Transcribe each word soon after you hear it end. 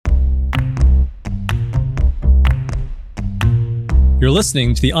You're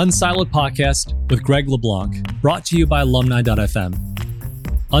listening to the Unsiloed podcast with Greg LeBlanc, brought to you by alumni.fm.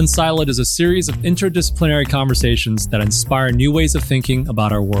 Unsiloed is a series of interdisciplinary conversations that inspire new ways of thinking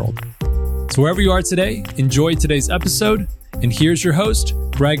about our world. So wherever you are today, enjoy today's episode, and here's your host,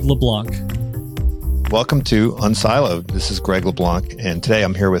 Greg LeBlanc. Welcome to Unsiloed. This is Greg LeBlanc, and today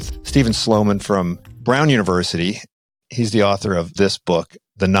I'm here with Steven Sloman from Brown University. He's the author of this book,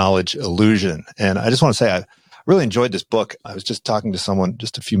 The Knowledge Illusion. And I just want to say I really enjoyed this book. I was just talking to someone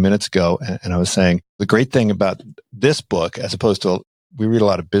just a few minutes ago, and I was saying the great thing about this book, as opposed to, we read a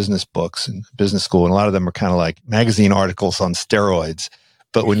lot of business books in business school, and a lot of them are kind of like magazine articles on steroids.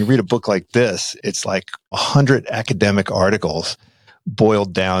 But when you read a book like this, it's like 100 academic articles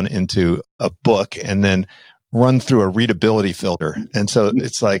boiled down into a book and then run through a readability filter. And so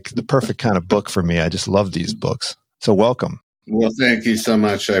it's like the perfect kind of book for me. I just love these books. So welcome. Well, thank you so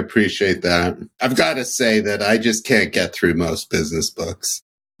much. I appreciate that. I've got to say that I just can't get through most business books.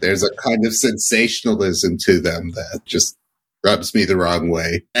 There's a kind of sensationalism to them that just rubs me the wrong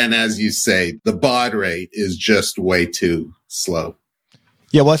way. And as you say, the baud rate is just way too slow.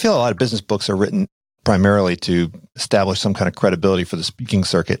 Yeah, well, I feel a lot of business books are written primarily to establish some kind of credibility for the speaking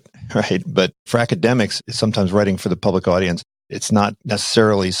circuit, right? But for academics, sometimes writing for the public audience, it's not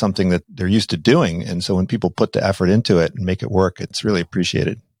necessarily something that they're used to doing. And so when people put the effort into it and make it work, it's really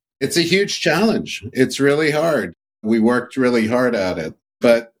appreciated. It's a huge challenge. It's really hard. We worked really hard at it,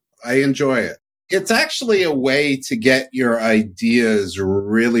 but I enjoy it. It's actually a way to get your ideas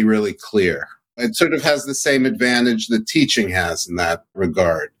really, really clear. It sort of has the same advantage that teaching has in that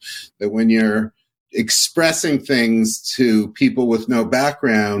regard, that when you're expressing things to people with no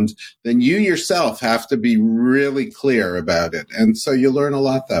background, then you yourself have to be really clear about it. And so you learn a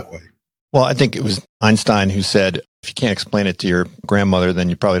lot that way. Well, I think it was Einstein who said, if you can't explain it to your grandmother, then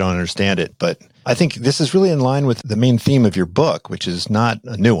you probably don't understand it. But I think this is really in line with the main theme of your book, which is not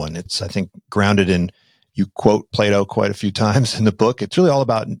a new one. It's, I think, grounded in, you quote Plato quite a few times in the book. It's really all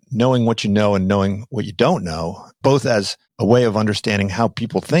about knowing what you know and knowing what you don't know, both as a way of understanding how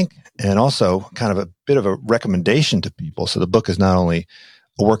people think and also kind of a bit of a recommendation to people. So the book is not only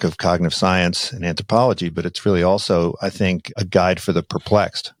a work of cognitive science and anthropology, but it's really also, I think, a guide for the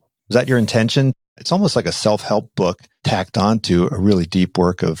perplexed. Is that your intention? It's almost like a self-help book tacked onto a really deep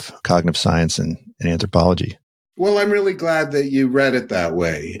work of cognitive science and anthropology. Well, I'm really glad that you read it that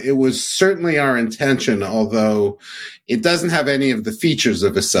way. It was certainly our intention, although it doesn't have any of the features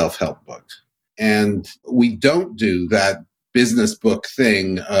of a self-help book. And we don't do that business book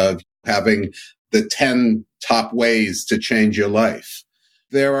thing of having the 10 top ways to change your life.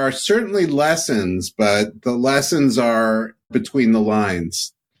 There are certainly lessons, but the lessons are between the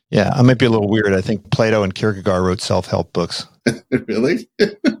lines. Yeah, I might be a little weird. I think Plato and Kierkegaard wrote self-help books. Really?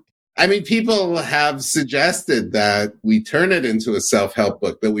 I mean, people have suggested that we turn it into a self-help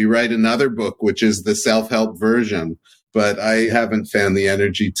book, that we write another book, which is the self-help version, but I haven't found the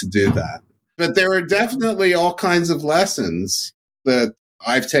energy to do that. But there are definitely all kinds of lessons that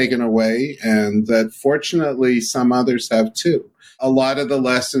I've taken away and that fortunately some others have too. A lot of the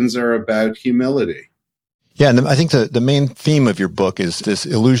lessons are about humility. Yeah, and I think the main theme of your book is this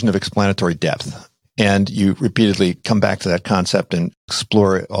illusion of explanatory depth. And you repeatedly come back to that concept and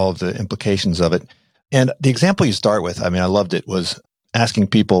explore all of the implications of it. And the example you start with, I mean, I loved it, was asking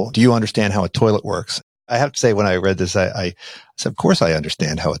people, do you understand how a toilet works? I have to say, when I read this, I said, of course I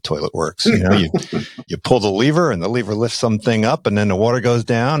understand how a toilet works. You know, you pull the lever and the lever lifts something up and then the water goes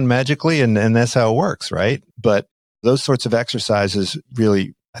down magically and that's how it works, right? But those sorts of exercises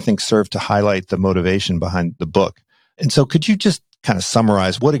really, I think, serve to highlight the motivation behind the book. And so could you just kind of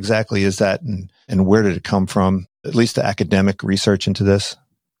summarize what exactly is that and where did it come from, at least the academic research into this?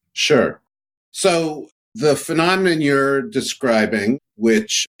 Sure. So the phenomenon you're describing,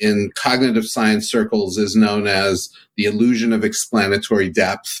 which in cognitive science circles is known as the illusion of explanatory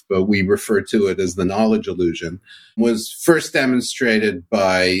depth, but we refer to it as the knowledge illusion, was first demonstrated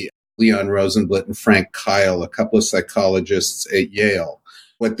by Leon Rosenblatt and Frank Kyle, a couple of psychologists at Yale.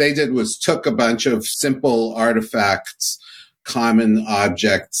 What they did was took a bunch of simple artifacts, common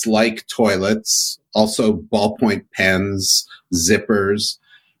objects like toilets, also ballpoint pens, zippers,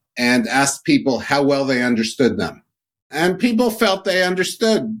 and asked people how well they understood them. And people felt they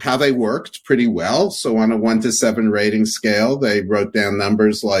understood how they worked pretty well. So on a 1 to 7 rating scale, they wrote down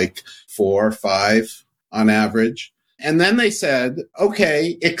numbers like 4 or 5 on average. And then they said,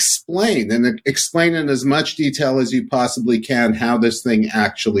 okay, explain in as much detail as you possibly can how this thing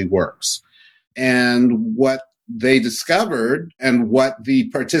actually works. And what they discovered, and what the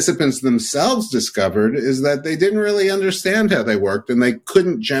participants themselves discovered, is that they didn't really understand how they worked and they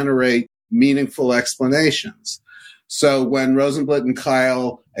couldn't generate meaningful explanations. So when Rosenblatt and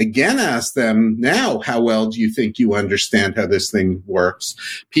Kyle again asked them, now, how well do you think you understand how this thing works?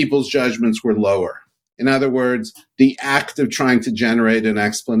 People's judgments were lower. In other words, the act of trying to generate an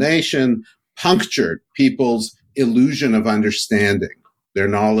explanation punctured people's illusion of understanding, their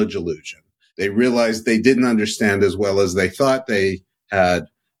knowledge illusion. They realized they didn't understand as well as they thought they had,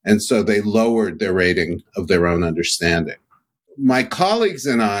 and so they lowered their rating of their own understanding. My colleagues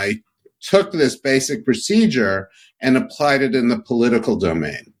and I took this basic procedure and applied it in the political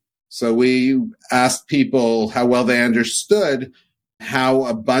domain. So we asked people how well they understood how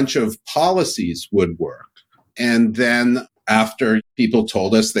a bunch of policies would work. And then after people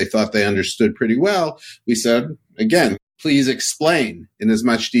told us they thought they understood pretty well, we said, again, please explain in as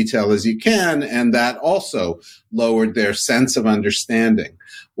much detail as you can. And that also lowered their sense of understanding.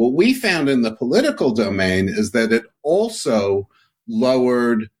 What we found in the political domain is that it also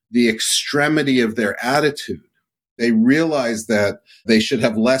lowered the extremity of their attitude. They realized that they should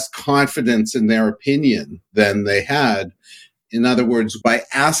have less confidence in their opinion than they had. In other words, by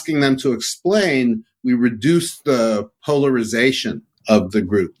asking them to explain, we reduced the polarization of the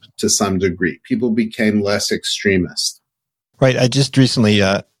group to some degree. People became less extremist. Right. I just recently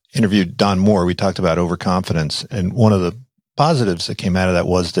interviewed Don Moore. We talked about overconfidence. And one of the positives that came out of that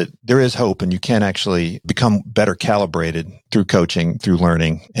was that there is hope and you can actually become better calibrated through coaching, through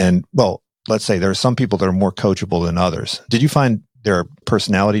learning. And well, let's say there are some people that are more coachable than others. Did you find there are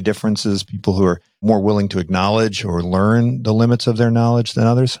personality differences, people who are more willing to acknowledge or learn the limits of their knowledge than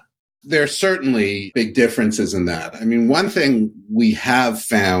others? There are certainly big differences in that. I mean, one thing we have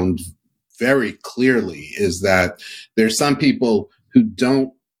found very clearly is that there's some people who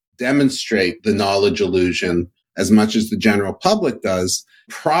don't demonstrate the knowledge illusion as much as the general public does,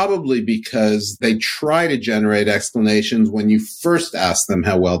 probably because they try to generate explanations when you first ask them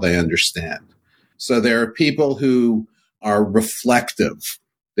how well they understand. So there are people who are reflective.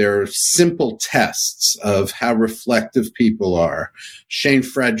 There are simple tests of how reflective people are. Shane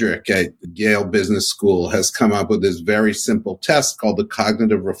Frederick at Yale Business School has come up with this very simple test called the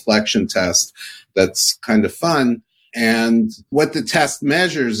cognitive reflection test that's kind of fun. And what the test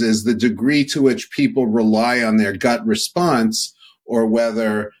measures is the degree to which people rely on their gut response or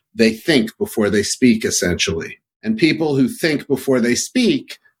whether they think before they speak, essentially. And people who think before they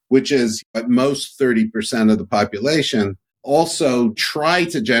speak, which is at most 30% of the population, also try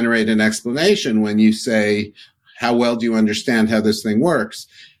to generate an explanation when you say, how well do you understand how this thing works?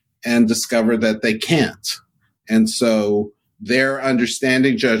 And discover that they can't. And so their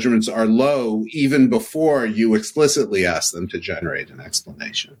understanding judgments are low even before you explicitly ask them to generate an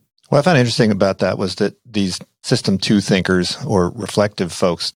explanation. What I found interesting about that was that these system 2 thinkers or reflective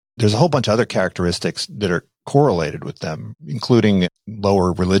folks, there's a whole bunch of other characteristics that are correlated with them, including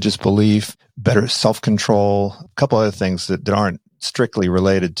lower religious belief, better self-control, a couple other things that aren't strictly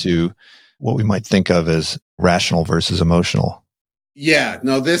related to what we might think of as rational versus emotional. Yeah,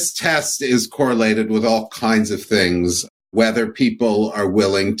 no, this test is correlated with all kinds of things, whether people are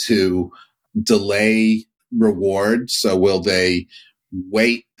willing to delay reward. So will they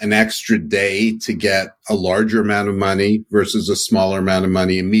wait an extra day to get a larger amount of money versus a smaller amount of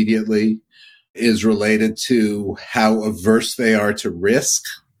money immediately? Is related to how averse they are to risk.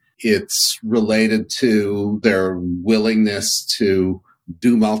 It's related to their willingness to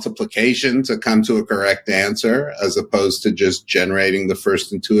do multiplication to come to a correct answer, as opposed to just generating the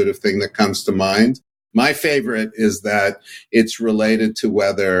first intuitive thing that comes to mind. My favorite is that it's related to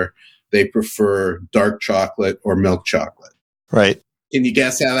whether they prefer dark chocolate or milk chocolate. Right. Can you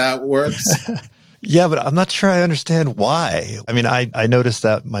guess how that works? Yeah, but I'm not sure I understand why. I mean, I noticed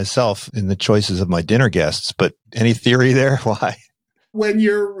that myself in the choices of my dinner guests, but any theory there? Why? When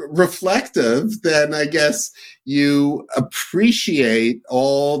you're reflective, then I guess you appreciate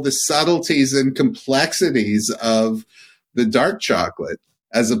all the subtleties and complexities of the dark chocolate,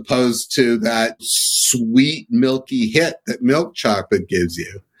 as opposed to that sweet, milky hit that milk chocolate gives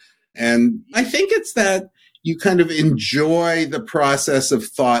you. And I think it's that you kind of enjoy the process of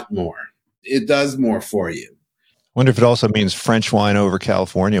thought more. It does more for you. Wonder if it also means French wine over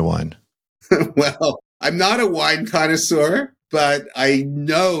California wine. Well, I'm not a wine connoisseur, but I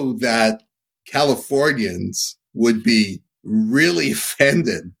know that Californians would be really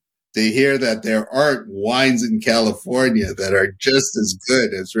offended to hear that there aren't wines in California that are just as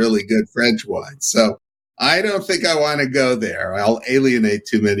good as really good French wines. So I don't think I want to go there. I'll alienate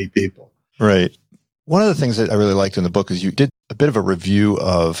too many people. Right. One of the things that I really liked in the book is you did a bit of a review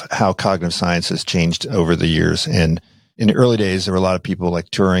of how cognitive science has changed over the years. And in the early days, there were a lot of people like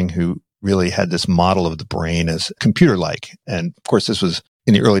Turing who really had this model of the brain as computer-like. And of course, this was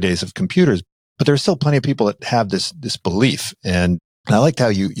in the early days of computers. But there's still plenty of people that have this belief. And I liked how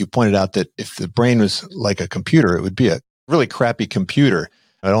you pointed out that if the brain was like a computer, it would be a really crappy computer.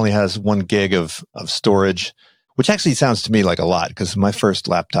 It only has 1 gig of storage, which actually sounds to me like a lot because my first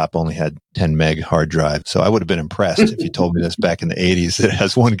laptop only had 10 meg hard drive. So I would have been impressed if you told me this back in the 80s that it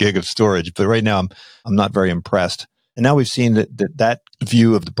has 1 gig of storage. But right now I'm not very impressed. And now we've seen that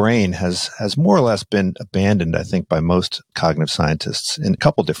view of the brain has more or less been abandoned, I think, by most cognitive scientists in a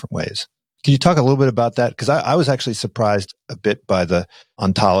couple different ways. Can you talk a little bit about that? Because I was actually surprised a bit by the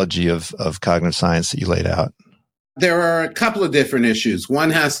ontology of cognitive science that you laid out. There are a couple of different issues. One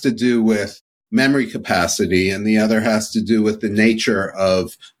has to do with memory capacity, and the other has to do with the nature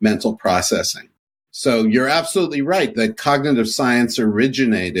of mental processing. So you're absolutely right that cognitive science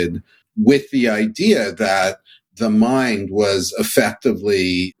originated with the idea that the mind was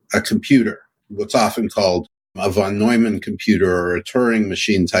effectively a computer, what's often called a von Neumann computer or a Turing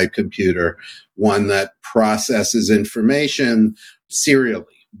machine type computer, one that processes information serially,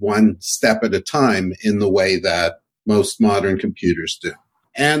 one step at a time in the way that most modern computers do.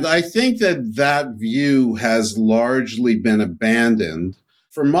 And I think that view has largely been abandoned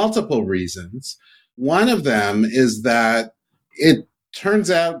for multiple reasons. One of them is that it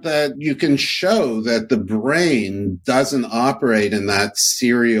turns out that you can show that the brain doesn't operate in that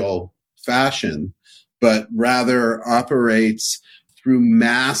serial fashion, but rather operates through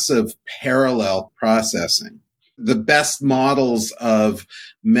massive parallel processing. The best models of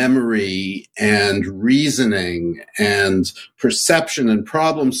memory and reasoning and perception and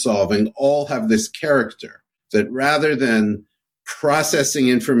problem solving all have this character that rather than processing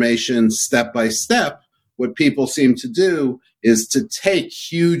information step by step, what people seem to do is to take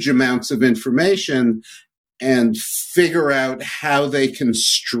huge amounts of information and figure out how they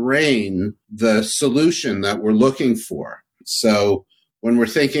constrain the solution that we're looking for. So when we're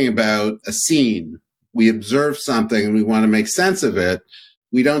thinking about a scene, we observe something and we want to make sense of it.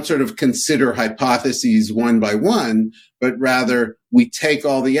 We don't sort of consider hypotheses one by one, but rather we take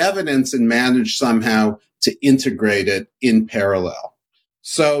all the evidence and manage somehow to integrate it in parallel.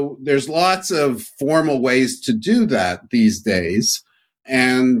 So there's lots of formal ways to do that these days.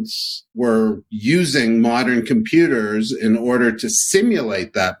 And we're using modern computers in order to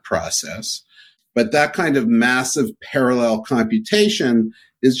simulate that process. But that kind of massive parallel computation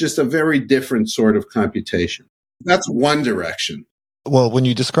is just a very different sort of computation. That's one direction. Well, when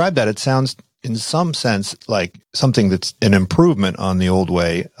you describe that, it sounds in some sense like something that's an improvement on the old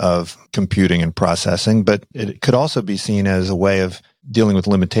way of computing and processing, but it could also be seen as a way of dealing with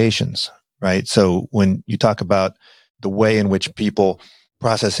limitations, right? So when you talk about the way in which people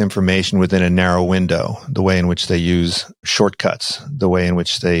process information within a narrow window, the way in which they use shortcuts, the way in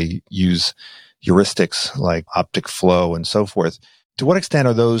which they use heuristics like optic flow and so forth, to what extent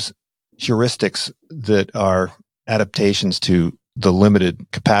are those heuristics that are adaptations to the limited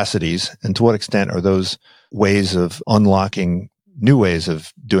capacities, and to what extent are those ways of unlocking new ways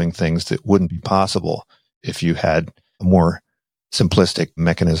of doing things that wouldn't be possible if you had a more simplistic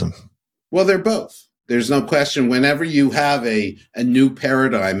mechanism? Well, they're both. There's no question. Whenever you have a new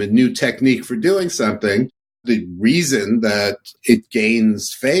paradigm, a new technique for doing something, the reason that it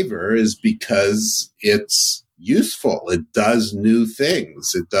gains favor is because it's useful. It does new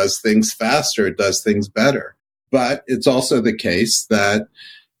things. It does things faster. It does things better. But it's also the case that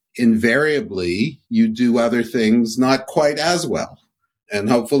invariably you do other things not quite as well. And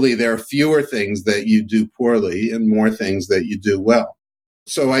hopefully there are fewer things that you do poorly and more things that you do well.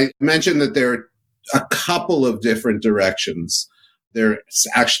 So I mentioned that there are a couple of different directions. There are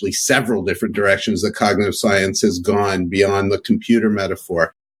actually several different directions that cognitive science has gone beyond the computer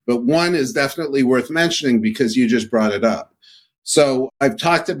metaphor. But one is definitely worth mentioning because you just brought it up. So I've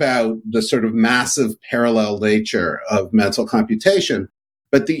talked about the sort of massive parallel nature of mental computation,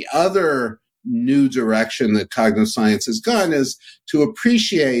 but the other new direction that cognitive science has gone is to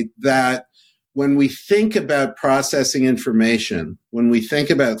appreciate that when we think about processing information, when we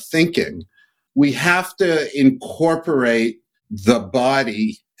think about thinking, we have to incorporate the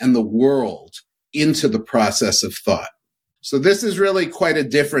body and the world into the process of thought. So this is really quite a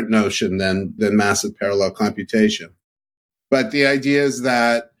different notion than massive parallel computation. But the idea is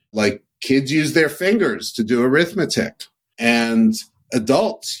that, like, kids use their fingers to do arithmetic, and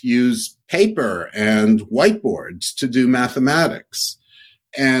adults use paper and whiteboards to do mathematics.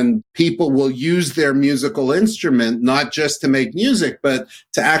 And people will use their musical instrument not just to make music, but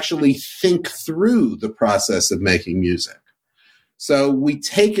to actually think through the process of making music. So we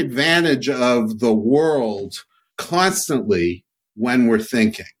take advantage of the world constantly when we're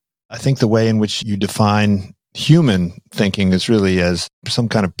thinking. I think the way in which you define human thinking is really as some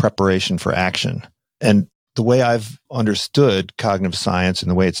kind of preparation for action. And the way I've understood cognitive science and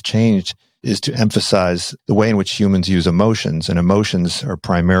the way it's changed is to emphasize the way in which humans use emotions. And emotions are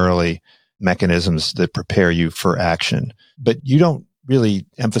primarily mechanisms that prepare you for action. But you don't really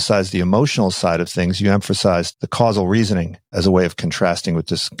emphasize the emotional side of things. You emphasize the causal reasoning as a way of contrasting with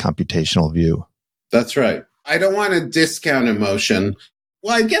this computational view. That's right. I don't want to discount emotion.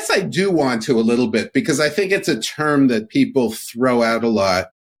 Well, I guess I do want to a little bit, because I think it's a term that people throw out a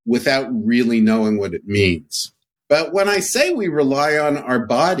lot without really knowing what it means. But when I say we rely on our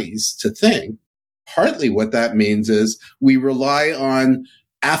bodies to think, partly what that means is we rely on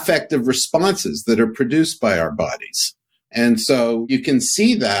affective responses that are produced by our bodies. And so you can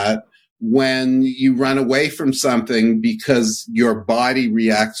see that when you run away from something because your body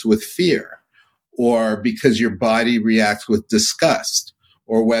reacts with fear, or because your body reacts with disgust,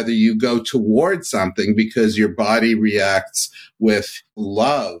 or whether you go toward something because your body reacts with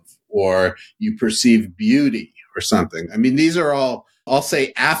love, or you perceive beauty or something. I mean, these are all, I'll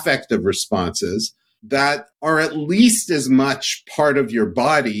say, affective responses that are at least as much part of your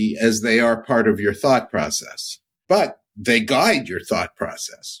body as they are part of your thought process. But they guide your thought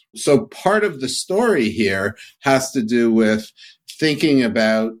process. So part of the story here has to do with thinking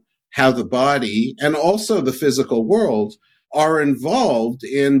about how the body and also the physical world are involved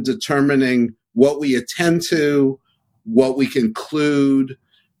in determining what we attend to, what we conclude,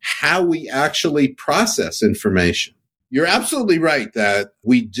 how we actually process information. You're absolutely right that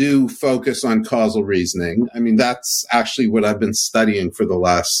we do focus on causal reasoning. I mean, that's actually what I've been studying for the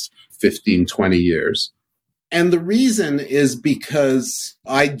last 15, 20 years. And the reason is because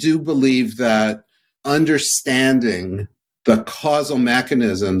I do believe that understanding the causal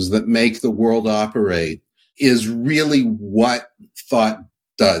mechanisms that make the world operate is really what thought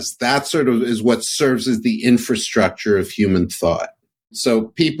does. That sort of is what serves as the infrastructure of human thought. So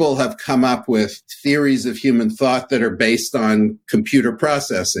people have come up with theories of human thought that are based on computer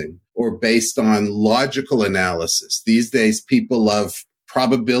processing or based on logical analysis. These days, people love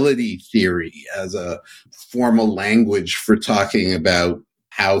probability theory as a formal language for talking about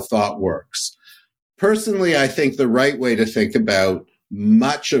how thought works. Personally, I think the right way to think about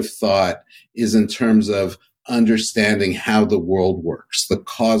much of thought is in terms of understanding how the world works, the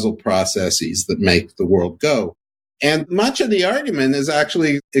causal processes that make the world go. And much of the argument is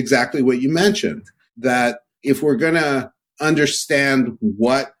actually exactly what you mentioned, that if we're going to understand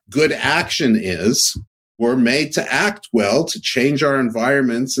what good action is, we're made to act well, to change our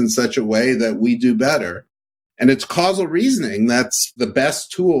environments in such a way that we do better. And it's causal reasoning that's the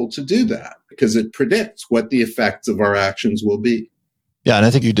best tool to do that, because it predicts what the effects of our actions will be. Yeah, and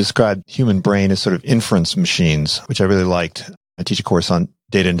I think you described human brain as sort of inference machines, which I really liked. I teach a course on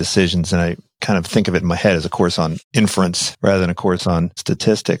data and decisions, and I kind of think of it in my head as a course on inference rather than a course on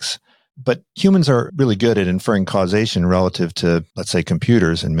statistics. But humans are really good at inferring causation relative to, let's say,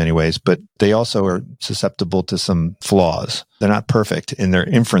 computers in many ways, but they also are susceptible to some flaws. They're not perfect in their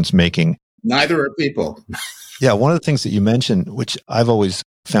inference making. Neither are people. Yeah, one of the things that you mentioned, which I've always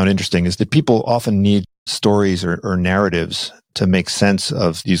found interesting, is that people often need stories or narratives to make sense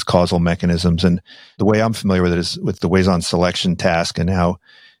of these causal mechanisms. And the way I'm familiar with it is with the Poisson selection task, and how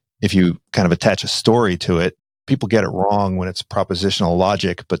if you kind of attach a story to it, people get it wrong when it's propositional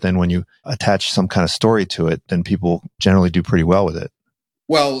logic, but then when you attach some kind of story to it, then people generally do pretty well with it.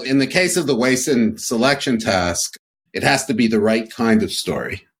 Well, in the case of the Poisson selection task, it has to be the right kind of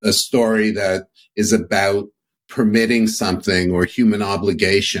story, a story that is about permitting something or human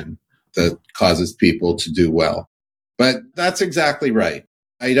obligation that causes people to do well. But that's exactly right.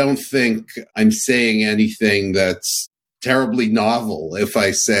 I don't think I'm saying anything that's terribly novel if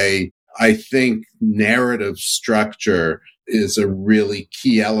I say I think narrative structure is a really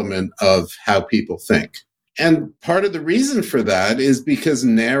key element of how people think. And part of the reason for that is because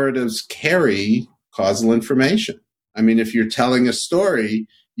narratives carry causal information. I mean, if you're telling a story,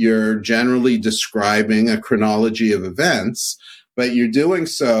 you're generally describing a chronology of events, but you're doing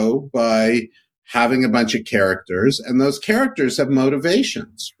so by having a bunch of characters, and those characters have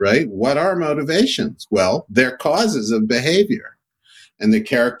motivations, right? What are motivations? Well, they're causes of behavior. And the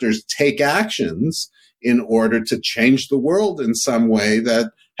characters take actions in order to change the world in some way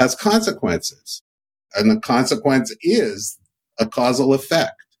that has consequences. And the consequence is a causal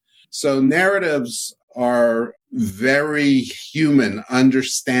effect. So narratives are very human,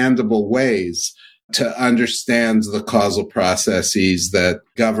 understandable ways to understand the causal processes that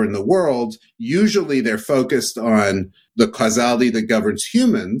govern the world. Usually they're focused on the causality that governs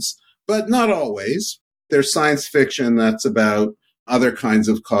humans, but not always. There's science fiction that's about other kinds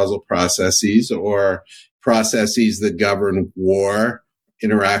of causal processes, or processes that govern war,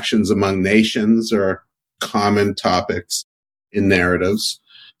 interactions among nations are common topics in narratives.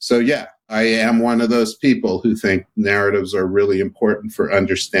 So yeah, I am one of those people who think narratives are really important for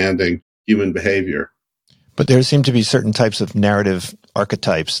understanding human behavior. But there seem to be certain types of narrative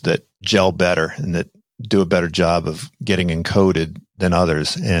archetypes that gel better and that do a better job of getting encoded than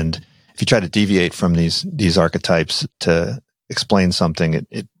others. And if you try to deviate from these archetypes to explain something,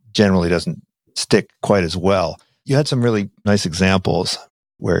 it generally doesn't stick quite as well. You had some really nice examples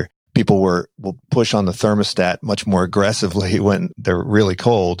where people will push on the thermostat much more aggressively when they're really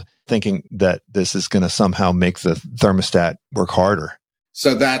cold, thinking that this is going to somehow make the thermostat work harder.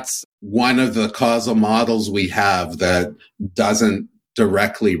 So that's one of the causal models we have that doesn't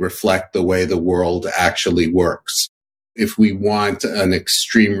directly reflect the way the world actually works. If we want an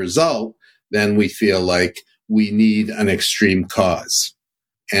extreme result, then we feel like we need an extreme cause.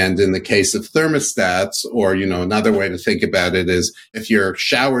 And in the case of thermostats, or, another way to think about it is if your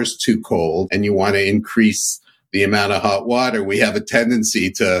shower's too cold and you want to increase the amount of hot water, we have a tendency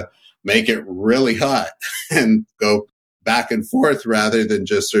to make it really hot and go back and forth rather than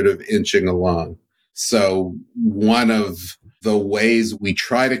just sort of inching along. So one of the ways we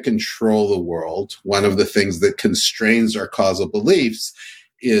try to control the world, one of the things that constrains our causal beliefs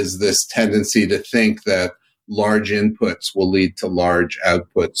is this tendency to think that large inputs will lead to large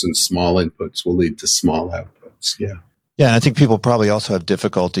outputs and small inputs will lead to small outputs. Yeah. Yeah. And I think people probably also have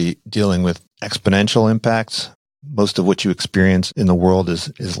difficulty dealing with exponential impacts. Most of what you experience in the world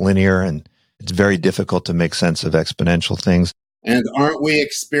is linear, and it's very difficult to make sense of exponential things. And aren't we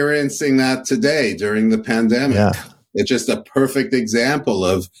experiencing that today during the pandemic? Yeah. It's just a perfect example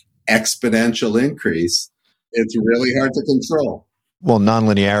of exponential increase. It's really hard to control. Well,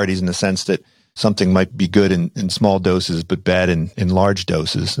 nonlinearities in the sense that something might be good in small doses, but bad in large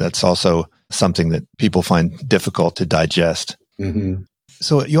doses. That's also something that people find difficult to digest. Mm-hmm.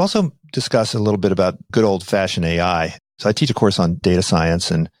 So you also discuss a little bit about good old-fashioned AI. So I teach a course on data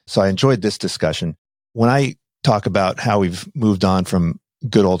science, and so I enjoyed this discussion. When I talk about how we've moved on from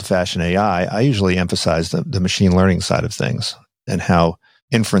good old-fashioned AI, I usually emphasize the machine learning side of things and how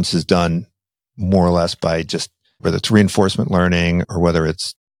inference is done more or less by just whether it's reinforcement learning or whether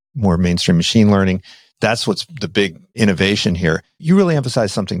it's more mainstream machine learning. That's what's the big innovation here. You really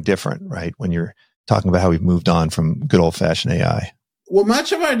emphasize something different, right, when you're talking about how we've moved on from good old-fashioned AI. Well,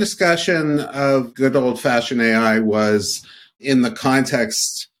 much of our discussion of good old-fashioned AI was in the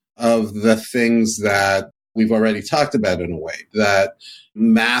context of the things that we've already talked about in a way, that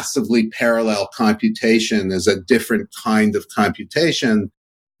massively parallel computation is a different kind of computation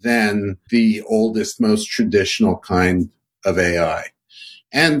than the oldest, most traditional kind of AI.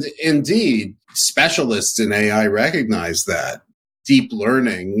 And indeed, specialists in AI recognize that. Deep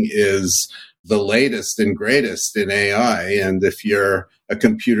learning is the latest and greatest in AI. And if you're a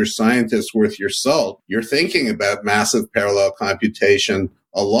computer scientist worth your salt, you're thinking about massive parallel computation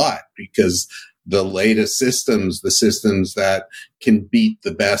a lot because the latest systems, the systems that can beat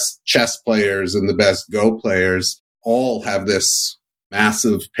the best chess players and the best Go players, all have this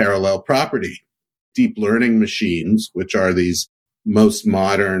massive parallel property. Deep learning machines, which are these most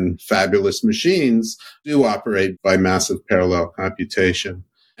modern, fabulous machines, do operate by massive parallel computation.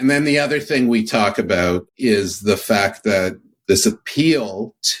 And then the other thing we talk about is the fact that this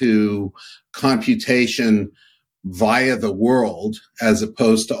appeal to computation via the world, as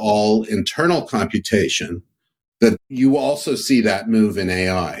opposed to all internal computation, that you also see that move in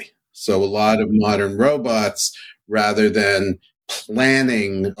AI. So a lot of modern robots, rather than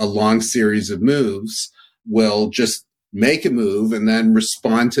planning a long series of moves, will just make a move and then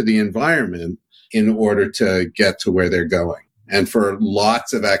respond to the environment in order to get to where they're going. And for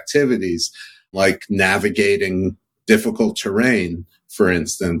lots of activities, like navigating difficult terrain, for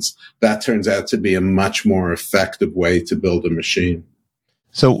instance, that turns out to be a much more effective way to build a machine.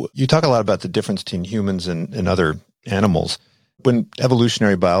 So you talk a lot about the difference between humans and other animals. When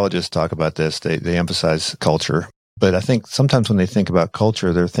evolutionary biologists talk about this, they emphasize culture. But I think sometimes when they think about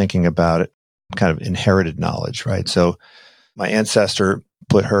culture, they're thinking about it kind of inherited knowledge, right? So my ancestor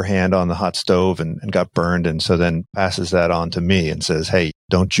put her hand on the hot stove and got burned, and so then passes that on to me and says, hey,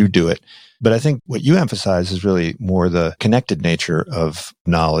 don't you do it. But I think what you emphasize is really more the connected nature of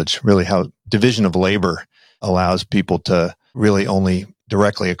knowledge, really how division of labor allows people to really only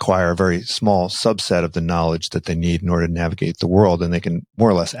directly acquire a very small subset of the knowledge that they need in order to navigate the world, and they can more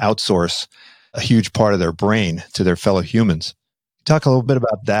or less outsource a huge part of their brain to their fellow humans. Talk a little bit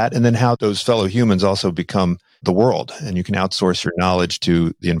about that, and then how those fellow humans also become the world, and you can outsource your knowledge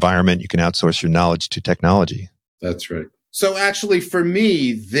to the environment. You can outsource your knowledge to technology. That's right. So actually, for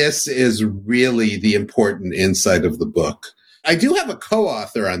me, this is really the important insight of the book. I do have a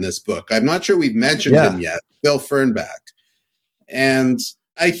co-author on this book. I'm not sure we've mentioned him yet, Phil Fernbach. And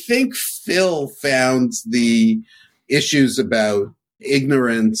I think Phil found the issues about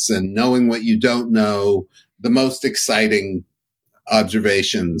ignorance and knowing what you don't know the most exciting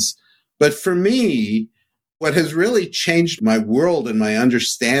observations. But for me, what has really changed my world and my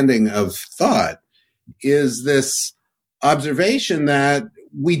understanding of thought is this observation that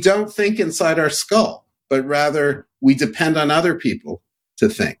we don't think inside our skull, but rather we depend on other people to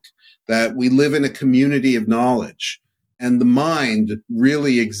think, that we live in a community of knowledge, and the mind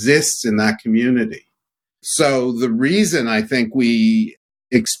really exists in that community. So the reason I think we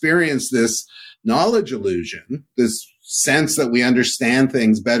experience this knowledge illusion, this sense that we understand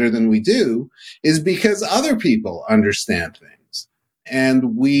things better than we do, is because other people understand things.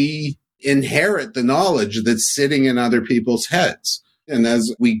 And we inherit the knowledge that's sitting in other people's heads. And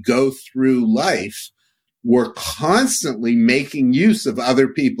as we go through life, we're constantly making use of other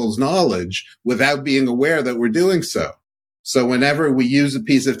people's knowledge without being aware that we're doing so. So whenever we use a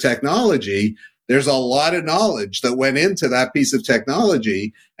piece of technology, there's a lot of knowledge that went into that piece of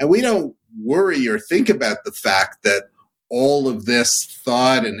technology, and we don't worry or think about the fact that all of this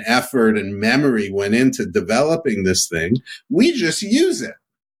thought and effort and memory went into developing this thing. We just use it.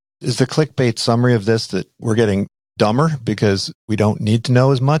 Is the clickbait summary of this that we're getting dumber because we don't need to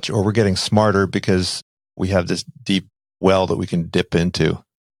know as much, or we're getting smarter because we have this deep well that we can dip into?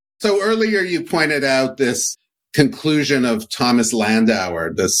 So earlier you pointed out this conclusion of Thomas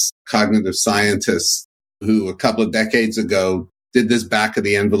Landauer, this cognitive scientist who a couple of decades ago did this back of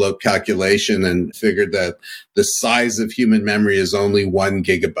the envelope calculation and figured that the size of human memory is only 1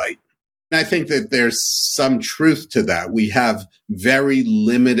 gigabyte. And I think that there's some truth to that. We have very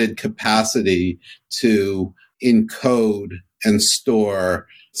limited capacity to encode and store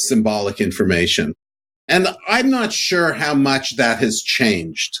symbolic information. And I'm not sure how much that has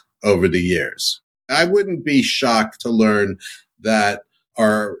changed over the years. I wouldn't be shocked to learn that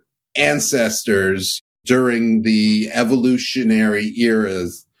our ancestors during the evolutionary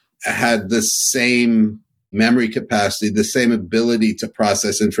eras had the same memory capacity, the same ability to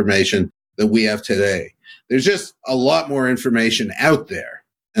process information that we have today. There's just a lot more information out there.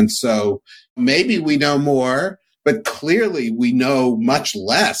 And so maybe we know more, but clearly we know much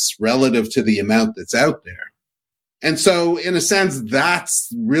less relative to the amount that's out there. And so in a sense,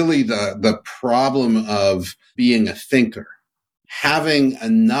 that's really the problem of being a thinker, having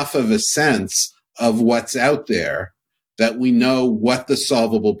enough of a sense of what's out there that we know what the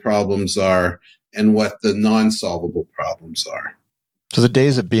solvable problems are and what the non-solvable problems are. So the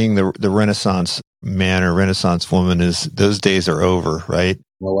days of being the Renaissance man or Renaissance woman, those days are over, right?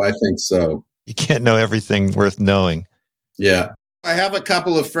 Well, I think so. You can't know everything worth knowing. Yeah. I have a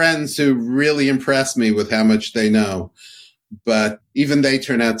couple of friends who really impress me with how much they know, but even they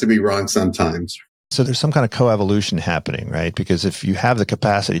turn out to be wrong sometimes. So there's some kind of coevolution happening, right? Because if you have the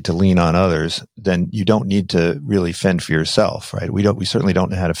capacity to lean on others, then you don't need to really fend for yourself, right? We certainly don't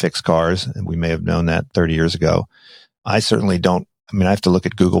know how to fix cars, and we may have known that 30 years ago. I certainly don't. I mean, I have to look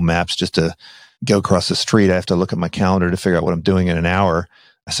at Google Maps just to go across the street. I have to look at my calendar to figure out what I'm doing in an hour.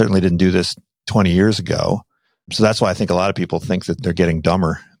 I certainly didn't do this 20 years ago. So that's why I think a lot of people think that they're getting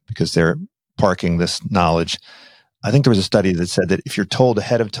dumber because they're parking this knowledge. I think there was a study that said that if you're told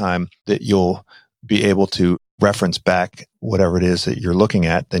ahead of time that you'll be able to reference back whatever it is that you're looking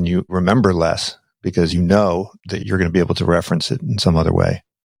at, then you remember less because you know that you're going to be able to reference it in some other way.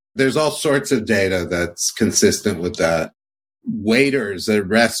 There's all sorts of data that's consistent with that. Waiters at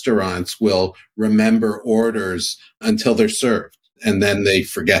restaurants will remember orders until they're served, and then they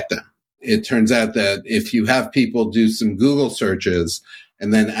forget them. It turns out that if you have people do some Google searches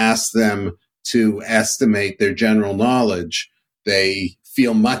and then ask them to estimate their general knowledge, they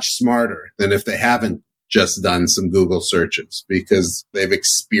feel much smarter than if they haven't just done some Google searches because they've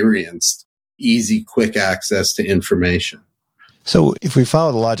experienced easy, quick access to information. So if we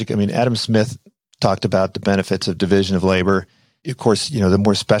follow the logic, I mean, Adam Smith talked about the benefits of division of labor. Of course, the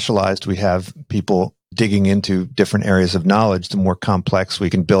more specialized we have people digging into different areas of knowledge, the more complex we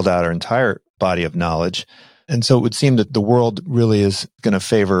can build out our entire body of knowledge. And so it would seem that the world really is going to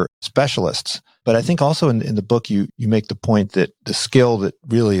favor specialists. But I think also in the book, you make the point that the skill that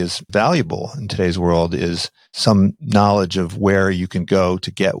really is valuable in today's world is some knowledge of where you can go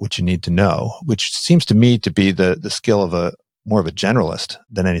to get what you need to know, which seems to me to be the skill of more of a generalist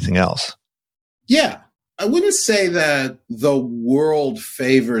than anything else. Yeah. I wouldn't say that the world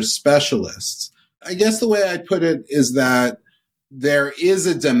favors specialists. I guess the way I'd put it is that there is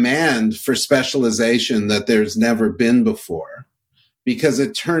a demand for specialization that there's never been before, because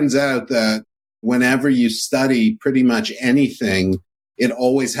it turns out that whenever you study pretty much anything, it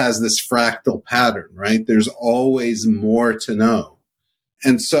always has this fractal pattern, right? There's always more to know.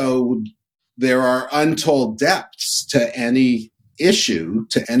 And so there are untold depths to any issue,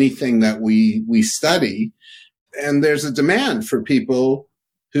 to anything that we study. And there's a demand for people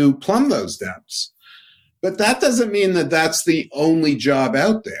who plumb those depths. But that doesn't mean that that's the only job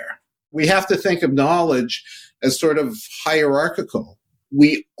out there. We have to think of knowledge as sort of hierarchical.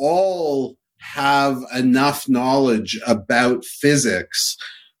 We all have enough knowledge about physics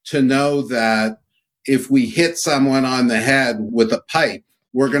to know that if we hit someone on the head with a pipe,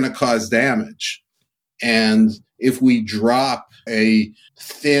 we're going to cause damage. And if we drop a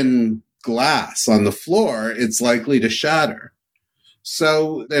thin glass on the floor, it's likely to shatter.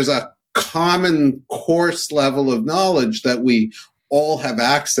 So there's a common course level of knowledge that we all have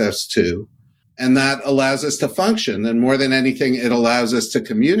access to, and that allows us to function. And more than anything, it allows us to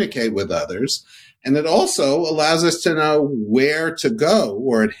communicate with others. And it also allows us to know where to go,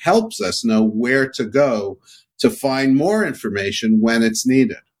 or it helps us know where to go to find more information when it's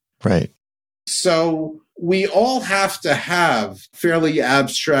needed. Right. So we all have to have fairly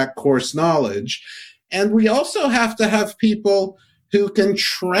abstract course knowledge. And we also have to have people who can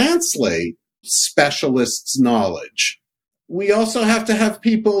translate specialists' knowledge. We also have to have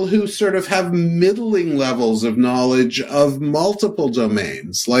people who sort of have middling levels of knowledge of multiple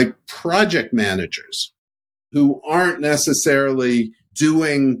domains, like project managers, who aren't necessarily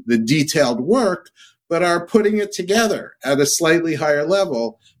doing the detailed work, but are putting it together at a slightly higher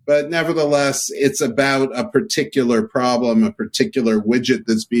level. But nevertheless, it's about a particular problem, a particular widget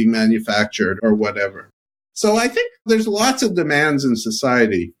that's being manufactured or whatever. So I think there's lots of demands in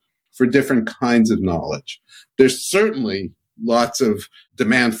society for different kinds of knowledge. There's certainly lots of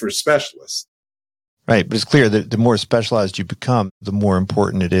demand for specialists. Right. But it's clear that the more specialized you become, the more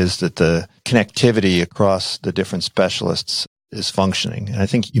important it is that the connectivity across the different specialists is functioning. And I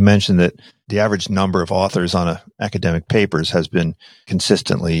think you mentioned that the average number of authors on academic papers has been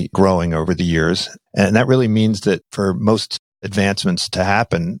consistently growing over the years. And that really means that for most advancements to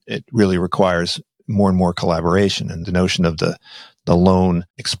happen, it really requires more and more collaboration. And the notion of the lone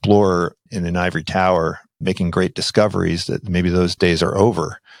explorer in an ivory tower making great discoveries, that maybe those days are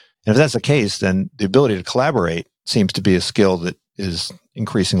over. And if that's the case, then the ability to collaborate seems to be a skill that is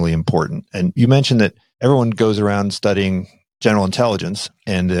increasingly important. And you mentioned that everyone goes around studying general intelligence,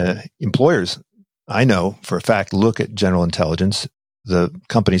 and employers, I know for a fact, look at general intelligence. The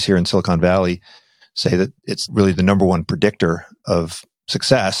companies here in Silicon Valley say that it's really the number one predictor of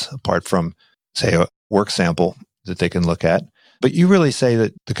success, apart from, say, a work sample that they can look at. But you really say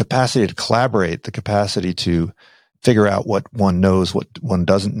that the capacity to collaborate, the capacity to figure out what one knows, what one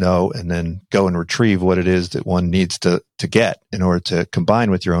doesn't know, and then go and retrieve what it is that one needs to get in order to combine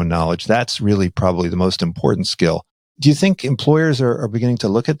with your own knowledge, that's really probably the most important skill. Do you think employers are beginning to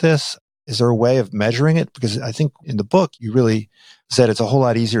look at this? Is there a way of measuring it? Because I think in the book, you really said it's a whole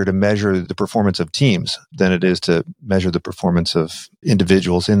lot easier to measure the performance of teams than it is to measure the performance of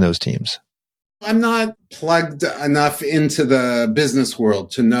individuals in those teams. I'm not plugged enough into the business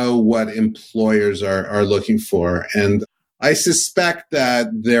world to know what employers are looking for. And I suspect that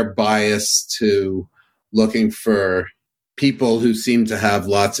they're biased to looking for people who seem to have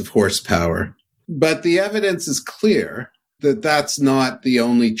lots of horsepower. But the evidence is clear that that's not the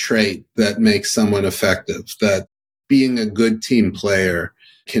only trait that makes someone effective, that being a good team player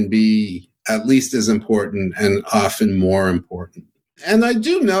can be at least as important and often more important. And I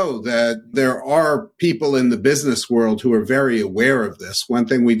do know that there are people in the business world who are very aware of this. One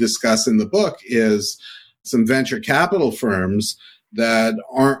thing we discuss in the book is some venture capital firms that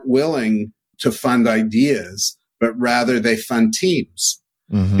aren't willing to fund ideas, but rather they fund teams.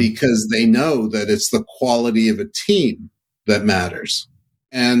 Mm-hmm. Because they know that it's the quality of a team that matters.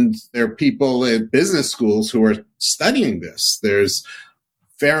 And there are people at business schools who are studying this. There's a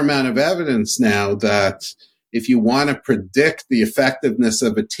fair amount of evidence now that if you want to predict the effectiveness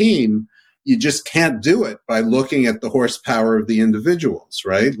of a team, you just can't do it by looking at the horsepower of the individuals,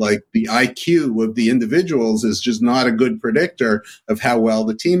 right? Like the IQ of the individuals is just not a good predictor of how well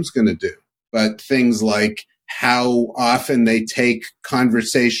the team's going to do. But things like how often they take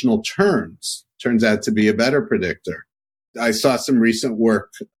conversational turns turns out to be a better predictor. I saw some recent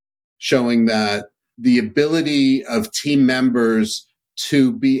work showing that the ability of team members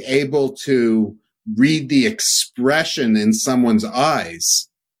to be able to read the expression in someone's eyes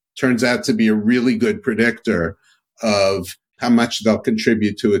turns out to be a really good predictor of how much they'll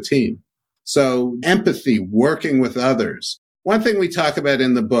contribute to a team. So empathy, working with others, One thing we talk about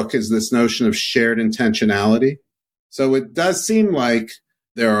in the book is this notion of shared intentionality. So it does seem like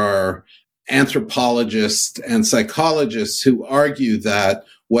there are anthropologists and psychologists who argue that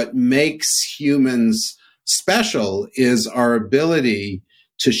what makes humans special is our ability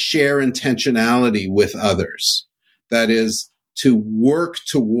to share intentionality with others. That is, to work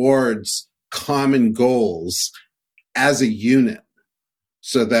towards common goals as a unit.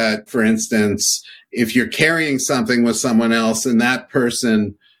 So that, for instance, if you're carrying something with someone else and that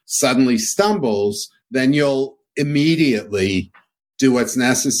person suddenly stumbles, then you'll immediately do what's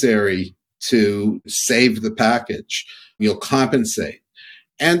necessary to save the package. You'll compensate.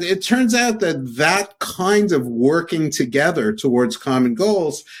 And it turns out that that kind of working together towards common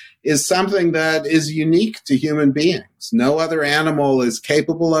goals is something that is unique to human beings. No other animal is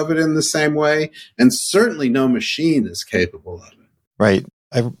capable of it in the same way, and certainly no machine is capable of it. Right.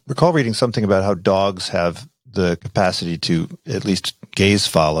 I recall reading something about how dogs have the capacity to at least gaze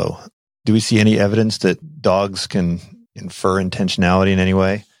follow. Do we see any evidence that dogs can infer intentionality in any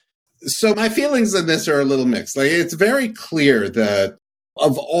way? So my feelings on this are a little mixed. Like, it's very clear that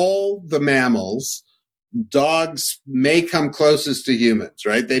of all the mammals, dogs may come closest to humans,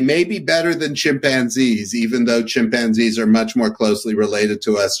 right? They may be better than chimpanzees, even though chimpanzees are much more closely related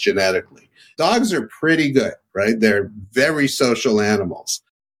to us genetically. Dogs are pretty good, right? They're very social animals,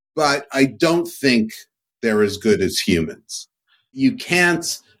 but I don't think they're as good as humans. You can't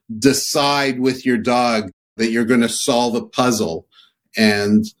decide with your dog that you're going to solve a puzzle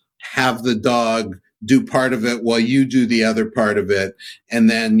and have the dog do part of it while you do the other part of it. And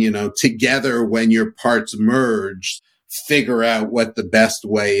then, together when your parts merge, figure out what the best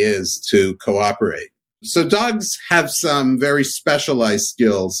way is to cooperate. So dogs have some very specialized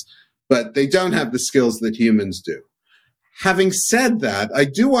skills, but they don't have the skills that humans do. Having said that, I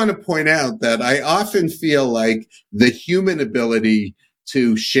do want to point out that I often feel like the human ability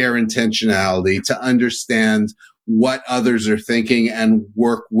to share intentionality, to understand what others are thinking and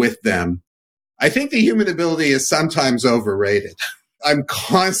work with them, I think the human ability is sometimes overrated. I'm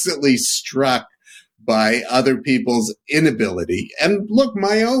constantly struck by other people's inability, and look,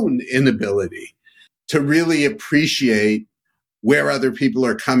 my own inability, to really appreciate where other people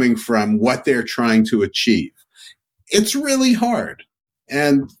are coming from, what they're trying to achieve. It's really hard.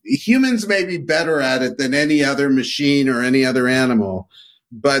 And humans may be better at it than any other machine or any other animal,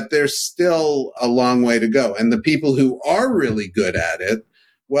 but there's still a long way to go. And the people who are really good at it,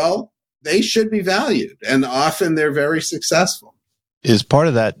 well, they should be valued. And often they're very successful. Is part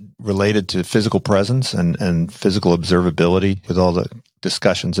of that related to physical presence and physical observability with all the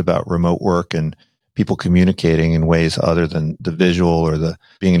discussions about remote work and people communicating in ways other than the visual or the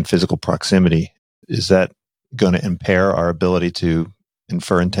being in physical proximity? Is that going to impair our ability to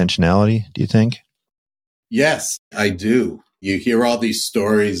infer intentionality, do you think? Yes, I do. You hear all these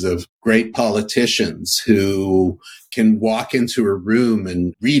stories of great politicians who can walk into a room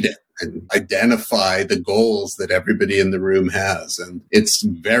and read it and identify the goals that everybody in the room has. And it's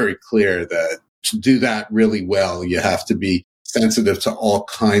very clear that to do that really well, you have to be sensitive to all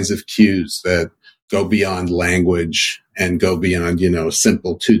kinds of cues that go beyond language and go beyond, a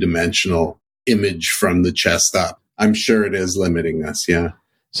simple two-dimensional image from the chest up. I'm sure it is limiting us, yeah.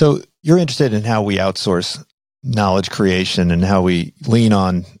 So you're interested in how we outsource knowledge creation and how we lean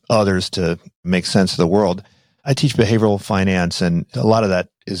on others to make sense of the world. I teach behavioral finance, and a lot of that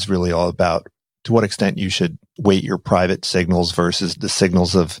is really all about to what extent you should weight your private signals versus the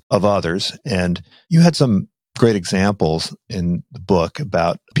signals of others. And you had some great examples in the book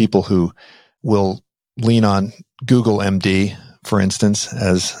about people who will lean on Google MD, for instance,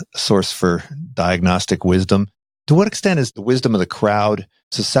 as a source for diagnostic wisdom. To what extent is the wisdom of the crowd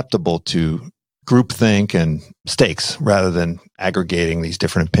susceptible to groupthink and mistakes rather than aggregating these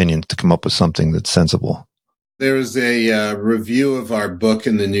different opinions to come up with something that's sensible? There was a review of our book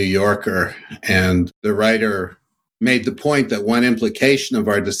in the New Yorker, and the writer made the point that one implication of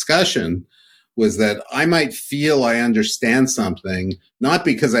our discussion was that I might feel I understand something, not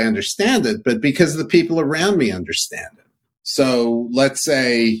because I understand it, but because the people around me understand it. So let's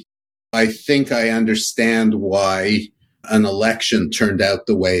say I think I understand why an election turned out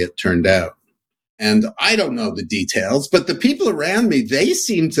the way it turned out. And I don't know the details, but the people around me, they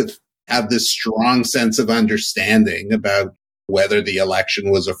seem to have this strong sense of understanding about whether the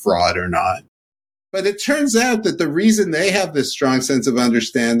election was a fraud or not. But it turns out that the reason they have this strong sense of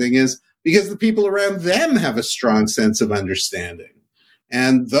understanding is because the people around them have a strong sense of understanding.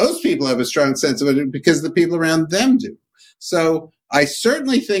 And those people have a strong sense of it because the people around them do. So I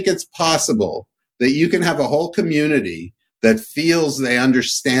certainly think it's possible that you can have a whole community that feels they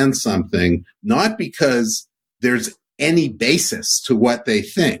understand something, not because there's any basis to what they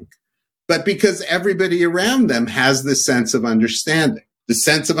think, but because everybody around them has this sense of understanding. The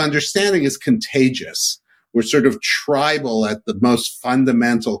sense of understanding is contagious. We're sort of tribal at the most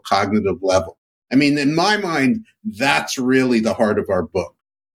fundamental cognitive level. I mean, in my mind, that's really the heart of our book.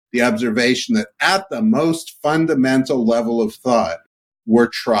 The observation that at the most fundamental level of thought, we're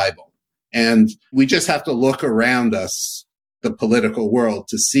tribal. And we just have to look around us, the political world,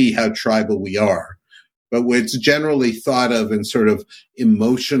 to see how tribal we are. But it's generally thought of in sort of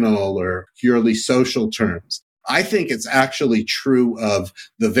emotional or purely social terms. I think it's actually true of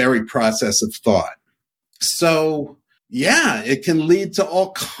the very process of thought. So, yeah, it can lead to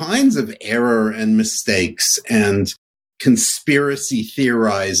all kinds of error and mistakes and conspiracy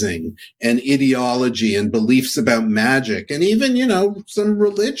theorizing and ideology and beliefs about magic and even, some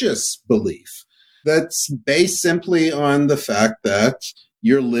religious belief that's based simply on the fact that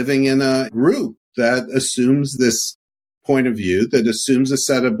you're living in a group that assumes this point of view, that assumes a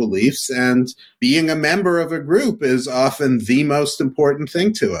set of beliefs, and being a member of a group is often the most important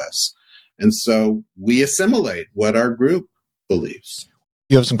thing to us. And so we assimilate what our group believes.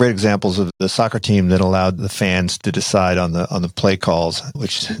 You have some great examples of the soccer team that allowed the fans to decide on the play calls,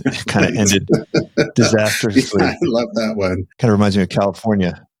 which kind of ended disastrously. Yeah, I love that one. Kind of reminds me of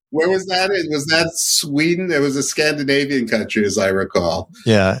California. Where was that in? Was that Sweden? It was a Scandinavian country, as I recall.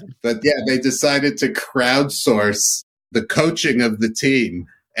 Yeah. But yeah, they decided to crowdsource the coaching of the team,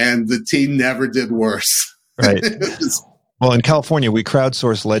 and the team never did worse. Right. Well, in California, we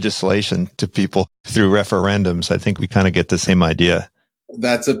crowdsource legislation to people through referendums. I think we kind of get the same idea.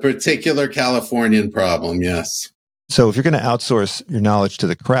 That's a particular Californian problem, yes. So if you're going to outsource your knowledge to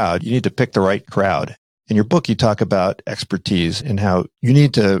the crowd, you need to pick the right crowd. In your book, you talk about expertise and how you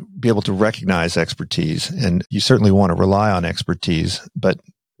need to be able to recognize expertise. And you certainly want to rely on expertise. But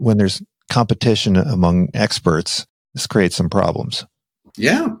when there's competition among experts, this creates some problems.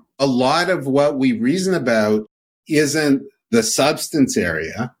 Yeah. A lot of what we reason about isn't the substance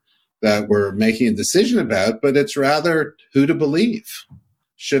area that we're making a decision about, but it's rather who to believe.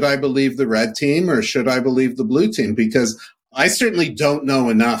 Should I believe the red team or should I believe the blue team? Because I certainly don't know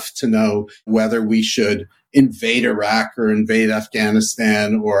enough to know whether we should invade Iraq or invade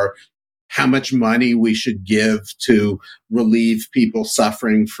Afghanistan, or how much money we should give to relieve people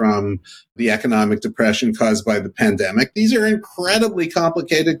suffering from the economic depression caused by the pandemic. These are incredibly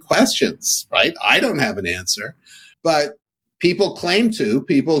complicated questions, right? I don't have an answer, but people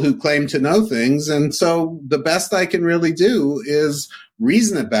who claim to know things. And so the best I can really do is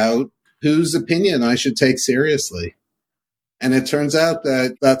reason about whose opinion I should take seriously. And it turns out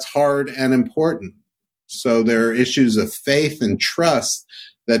that that's hard and important. So there are issues of faith and trust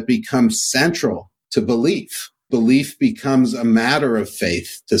that become central to belief. Belief becomes a matter of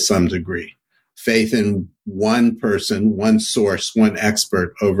faith to some degree. Faith in one person, one source, one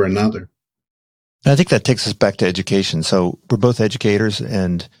expert over another. I think that takes us back to education. So we're both educators,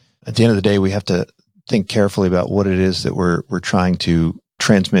 and at the end of the day, we have to think carefully about what it is that we're trying to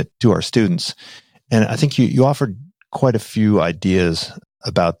transmit to our students. And I think you offered quite a few ideas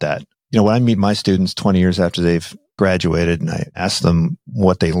about that. When I meet my students 20 years after they've graduated and I ask them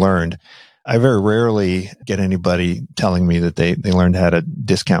what they learned, I very rarely get anybody telling me that they learned how to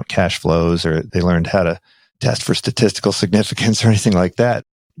discount cash flows or they learned how to test for statistical significance or anything like that.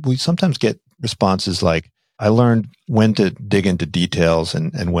 We sometimes get responses like, I learned when to dig into details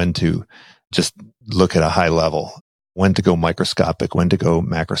and when to just look at a high level, when to go microscopic, when to go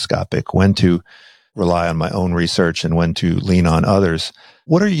macroscopic, when to rely on my own research and when to lean on others.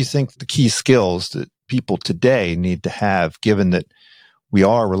 What do you think the key skills that people today need to have, given that we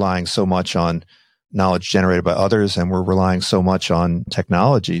are relying so much on knowledge generated by others and we're relying so much on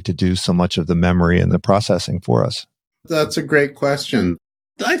technology to do so much of the memory and the processing for us? That's a great question.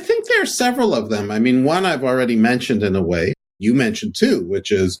 I think there are several of them. I mean, one I've already mentioned in a way. You mentioned two,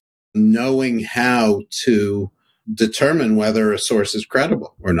 which is knowing how to determine whether a source is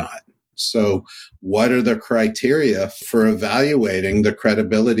credible or not. So what are the criteria for evaluating the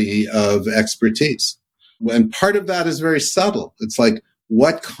credibility of expertise? And part of that is very subtle. It's like,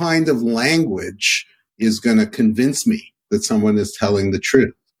 what kind of language is going to convince me that someone is telling the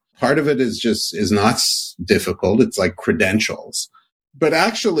truth? Part of it is not difficult. It's like credentials. But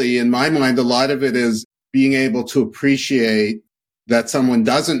actually, in my mind, a lot of it is being able to appreciate that someone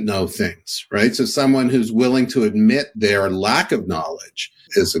doesn't know things, right? So someone who's willing to admit their lack of knowledge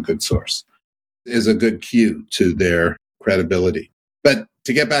is a good source, is a good cue to their credibility. But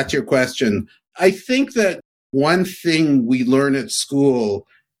to get back to your question, I think that one thing we learn at school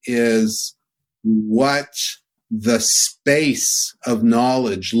is what the space of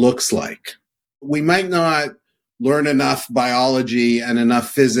knowledge looks like. We might not learn enough biology and enough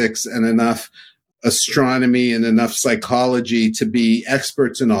physics and enough astronomy and enough psychology to be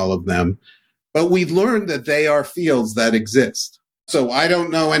experts in all of them. But we've learned that they are fields that exist. So I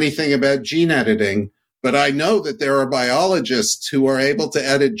don't know anything about gene editing, but I know that there are biologists who are able to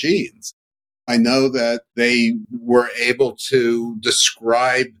edit genes. I know that they were able to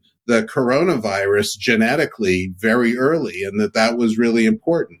describe the coronavirus genetically very early, and that was really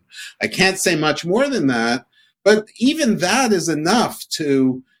important. I can't say much more than that, but even that is enough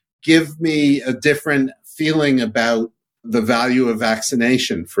to give me a different feeling about the value of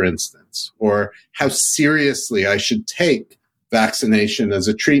vaccination, for instance, or how seriously I should take vaccination as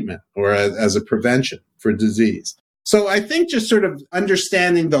a treatment or as a prevention for disease. So I think just sort of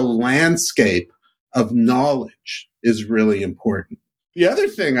understanding the landscape of knowledge is really important. The other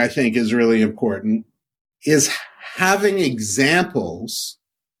thing I think is really important is having examples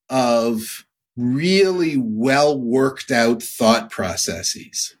of really well worked out thought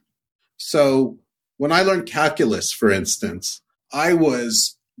processes. So when I learned calculus, for instance, I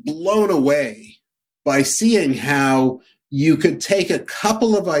was blown away by seeing how you could take a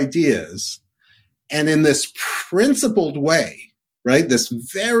couple of ideas and in this principled way, right, this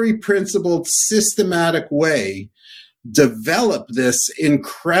very principled, systematic way, develop this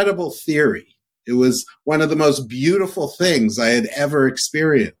incredible theory. It was one of the most beautiful things I had ever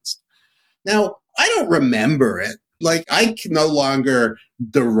experienced. Now, I don't remember it. Like, I can no longer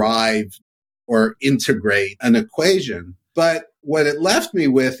derive or integrate an equation, but what it left me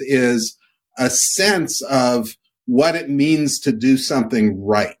with is a sense of what it means to do something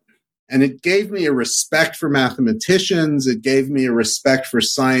right. And it gave me a respect for mathematicians. It gave me a respect for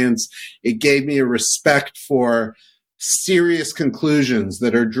science. It gave me a respect for serious conclusions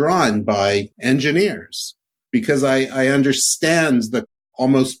that are drawn by engineers, because I understand the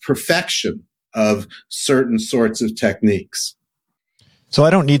almost perfection of certain sorts of techniques. So I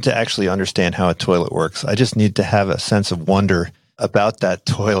don't need to actually understand how a toilet works. I just need to have a sense of wonder about that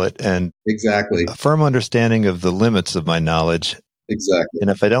toilet and exactly a firm understanding of the limits of my knowledge. Exactly. And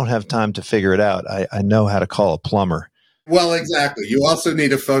if I don't have time to figure it out, I know how to call a plumber. Well, exactly. You also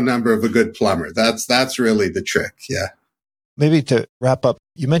need a phone number of a good plumber. That's really the trick. Yeah. Maybe to wrap up,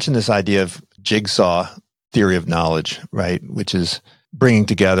 you mentioned this idea of jigsaw theory of knowledge, right? Which is bringing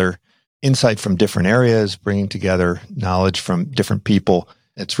together insight from different areas, bringing together knowledge from different people.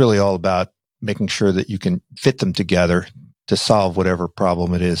 It's really all about making sure that you can fit them together to solve whatever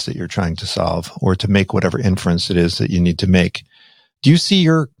problem it is that you're trying to solve, or to make whatever inference it is that you need to make. Do you see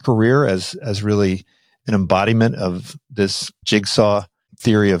your career as really an embodiment of this jigsaw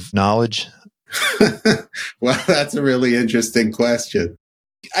theory of knowledge? Well, that's a really interesting question.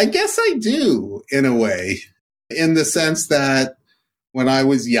 I guess I do, in a way, in the sense that when I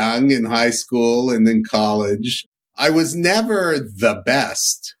was young in high school and in college, I was never the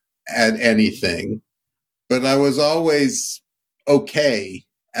best at anything, but I was always okay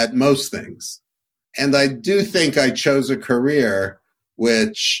at most things. And I do think I chose a career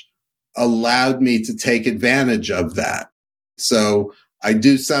which allowed me to take advantage of that. So I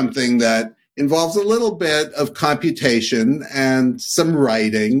do something that involves a little bit of computation and some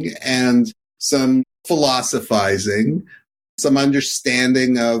writing and some philosophizing, some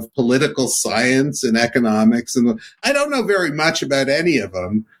understanding of political science and economics. And I don't know very much about any of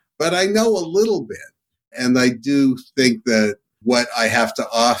them, but I know a little bit. And I do think that what I have to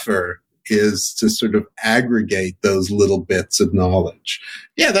offer is to sort of aggregate those little bits of knowledge.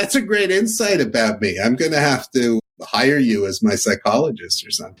 Yeah, that's a great insight about me. I'm going to have to hire you as my psychologist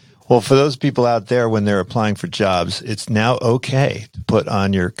or something. Well, for those people out there, when they're applying for jobs, it's now okay to put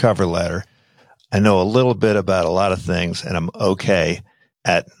on your cover letter, I know a little bit about a lot of things, and I'm okay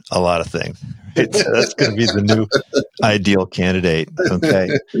at a lot of things. That's going to be the new ideal candidate. Okay.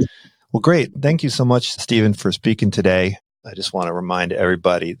 Well, great. Thank you so much, Steven, for speaking today. I just want to remind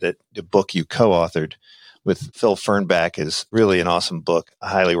everybody that the book you co-authored with Phil Fernback is really an awesome book. I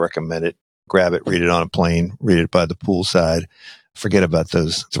highly recommend it. Grab it, read it on a plane, read it by the poolside. Forget about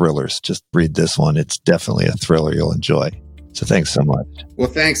those thrillers. Just read this one. It's definitely a thriller you'll enjoy. So thanks so much. Well,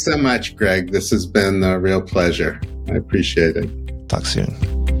 thanks so much, Greg. This has been a real pleasure. I appreciate it. Talk soon.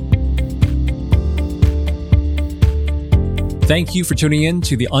 Thank you for tuning in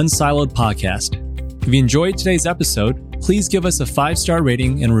to the Unsiloed podcast. If you enjoyed today's episode, please give us a 5-star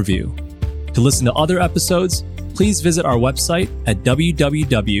rating and review. To listen to other episodes, please visit our website at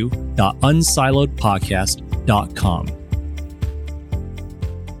www.unsiloedpodcast.com.